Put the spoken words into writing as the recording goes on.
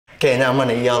Okay, now I'm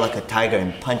gonna yell like a tiger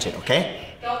and punch it, okay?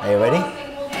 Are you ready?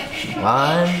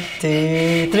 1,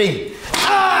 2, 3.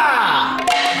 Ah!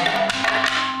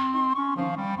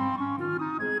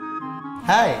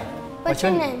 Hi. What's your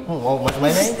name? Oh, what's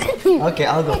my name? Okay,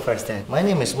 I'll go first then. My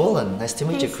name is Roland. Nice to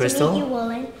meet you, Crystal. Nice to meet you,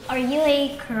 Roland. Are you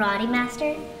a karate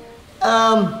master?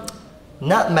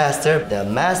 Not master. The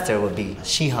master would be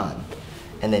Shihan,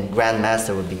 and then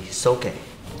grandmaster would be Soke.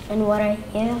 And what are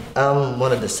you? I'm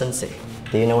one of the sensei.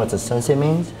 Do you know what the sensei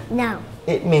means? No.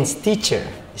 It means teacher.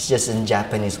 It's just a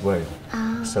Japanese word.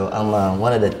 So I'm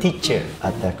one of the teacher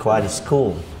at the karate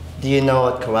school. Do you know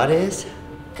what karate is?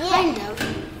 Kind of.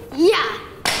 Yeah.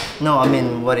 No, I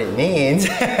mean what it means.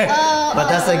 But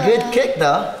that's a good kick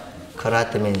though.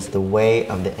 Karate means the way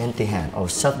of the empty hand or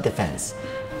self-defense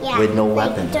with no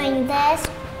weapon. Doing this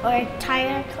or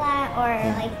tiger clap or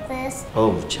like this.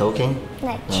 Oh, choking?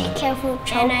 Like careful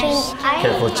choking.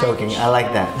 Careful choking. I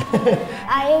like that.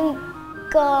 I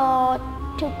go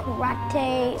to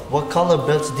karate. What color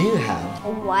belts do you have?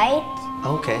 White.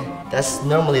 Okay, that's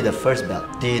normally the first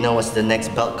belt. Do you know what's the next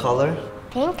belt color?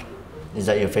 Pink. Is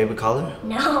that your favorite color?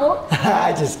 No.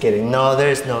 Just kidding. No,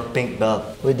 there's no pink belt.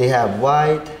 They have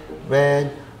white,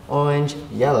 red, orange,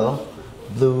 yellow,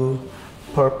 blue,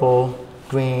 purple,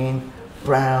 green,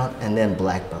 brown, and then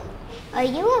black belt. Are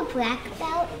you a black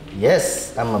belt?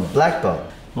 Yes, I'm a black belt.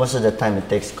 Most of the time it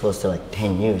takes close to like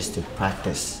 10 years to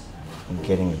practice in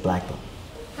getting a black belt.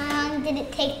 How long did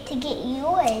it take to get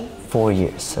yours? 4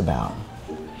 years about.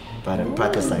 But I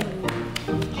practiced like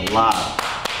a lot.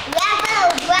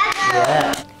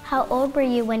 Yeah. How old were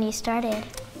you when you started?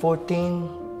 14,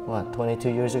 22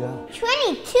 years ago?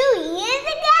 22 years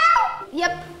ago?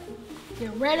 Yep.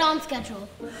 You're right on schedule.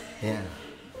 Yeah.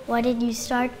 Why did you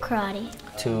start karate?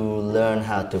 To learn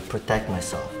how to protect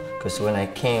myself. Because when I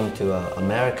came to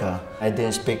America, I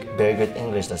didn't speak very good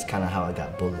English. That's kind of how I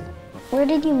got bullied. Where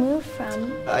did you move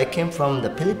from? I came from the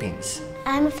Philippines.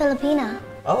 I'm a Filipina.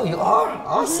 Oh, you are?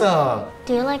 Awesome.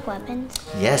 Do you like weapons?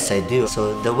 Yes, I do.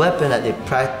 So the weapon that they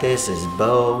practice is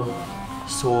bow,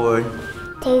 sword,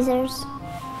 Tasers.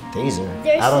 taser.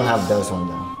 I don't have those one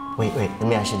though. Wait, let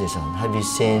me ask you this one. Have you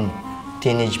seen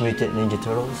Teenage Mutant Ninja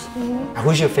Turtles?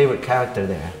 Who's your favorite character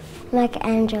there?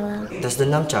 Michelangelo. That's the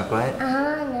nunchuck, right?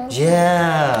 No.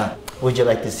 Yeah. Would you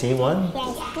like to see one?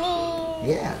 Yes,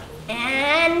 please. Yeah.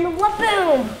 And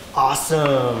whoop-boom.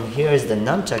 Awesome. Here is the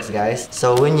nunchucks, guys.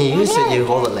 So when you use it, you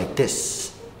hold it like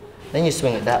this. Then you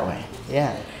swing it that way.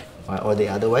 Yeah. Right, or the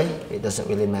other way. It doesn't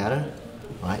really matter.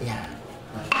 Right, yeah.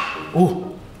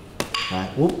 Ooh.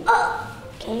 Right, whoop.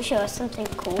 Can you show us something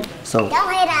cool? So,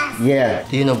 Don't hit us. yeah.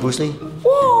 Do you know Bruce Lee?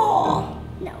 Whoa.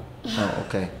 No. Oh,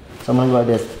 okay. So I'm gonna go like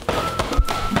this.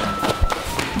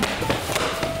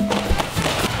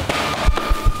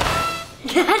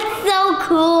 That's so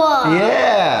cool.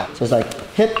 Yeah. So it's like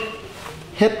hip,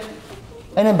 hip,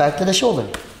 and then back to the shoulder.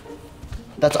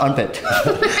 That's armpit.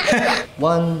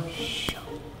 One.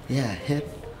 Yeah, hip.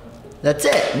 That's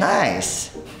it.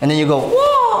 Nice. And then you go,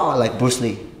 whoa, like Bruce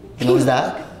Lee. You know who's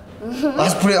that?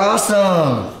 That's pretty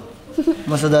awesome.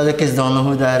 Most of the other kids don't know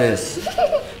who that is.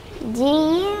 Do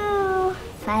you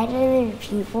fight other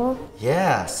people?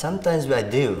 Yeah, sometimes I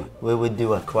do. We would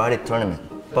do a karate tournament.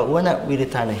 But we're not really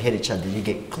trying to hit each other. You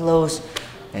get close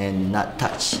and not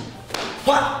touch.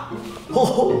 What?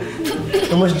 Oh,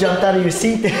 almost jumped out of your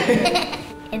seat.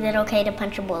 Is it okay to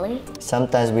punch a bully?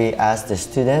 Sometimes we ask the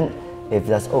student if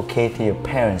that's okay to your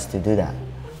parents to do that.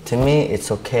 To me,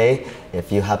 it's okay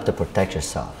if you have to protect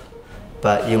yourself.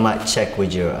 But you might check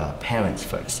with your parents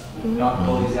first. Knock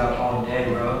bullies out all day,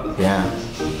 bro. Yeah.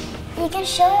 You can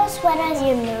show us what is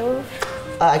your move.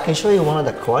 I can show you one of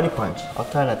the karate punch. I'll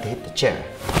try not to hit the chair.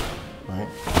 Right?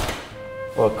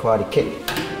 Or karate kick.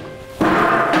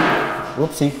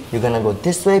 Whoopsie. You're gonna go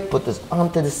this way, put this arm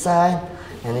to the side,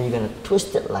 and then you're gonna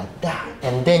twist it like that.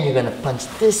 And then you're gonna punch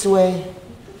this way.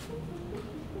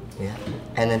 Yeah.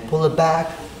 And then pull it back.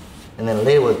 And then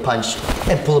later we'll punch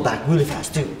and pull it back really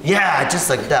fast too. Yeah, just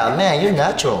like that. Man, you're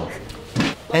natural.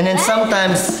 And then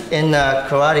sometimes in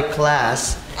karate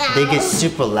class, they get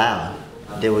super loud.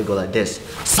 They would go like this.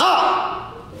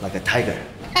 Stop! Like a tiger.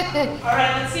 All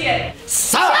right, let's see it.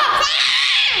 Stop!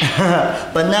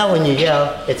 But now when you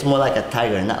yell, it's more like a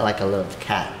tiger, not like a little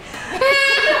cat.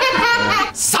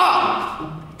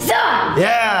 Stop! Stop!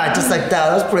 Yeah, just like that.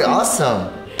 That was pretty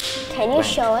awesome. Can you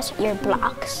show us your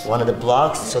blocks? One of the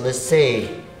blocks, so let's say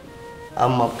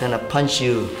I'm gonna punch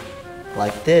you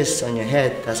like this on your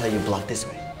head. That's how you block this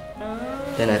way.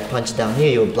 Then I punch down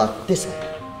here, you'll block this way.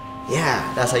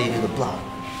 Yeah, that's how you do the block.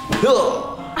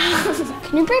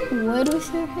 Can you break wood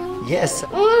with your hand? Yes.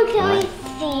 Can we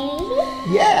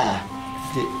see? Yeah.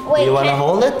 Do Wait, you want to can-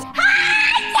 hold it?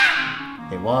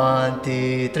 Okay, 1,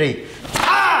 2, 3.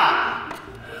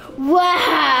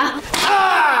 Wow.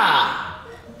 Ah!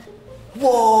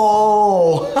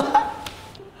 Whoa!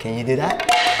 Can you do that?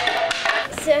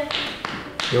 So,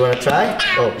 You want to try?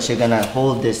 Oh, so you're gonna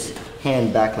hold this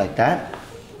hand back like that.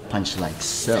 Punch like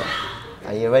so.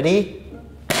 Are you ready?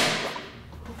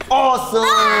 Awesome!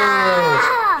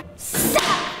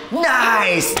 stop.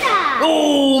 Nice! Stop.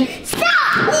 Oh! Stop.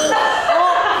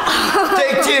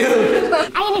 Take two!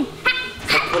 I need.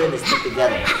 Stop putting this thing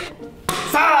together.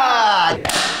 Side!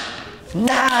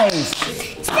 Nice!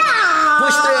 Stop.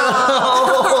 Push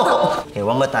through! Okay,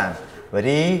 one more time.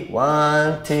 Ready?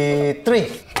 1, 2, 3.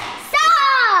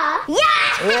 Stop. Yeah.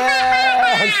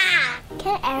 Yes!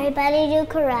 Can everybody do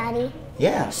karate?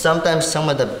 Yeah, sometimes some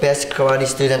of the best karate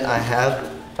students I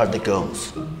have are the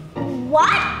girls.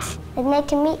 What? It's nice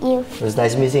to meet you. It was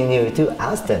nice meeting you too,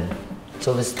 Austin.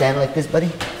 So let's stand like this, buddy.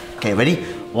 Okay, ready?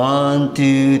 1,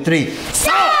 2, 3.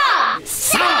 Stop.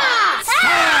 Stop.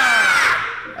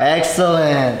 Stop.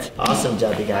 Excellent. Awesome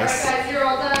job, you guys. Alright guys, you're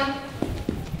all done.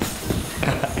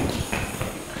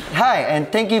 Hi, and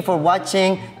thank you for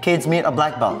watching Kids Meet a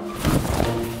Black Belt.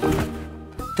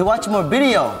 To watch more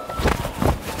video,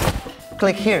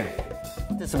 click here.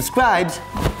 To subscribe,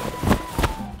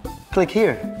 click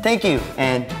here. Thank you,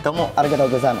 and domo arigatou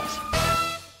gozaimasu.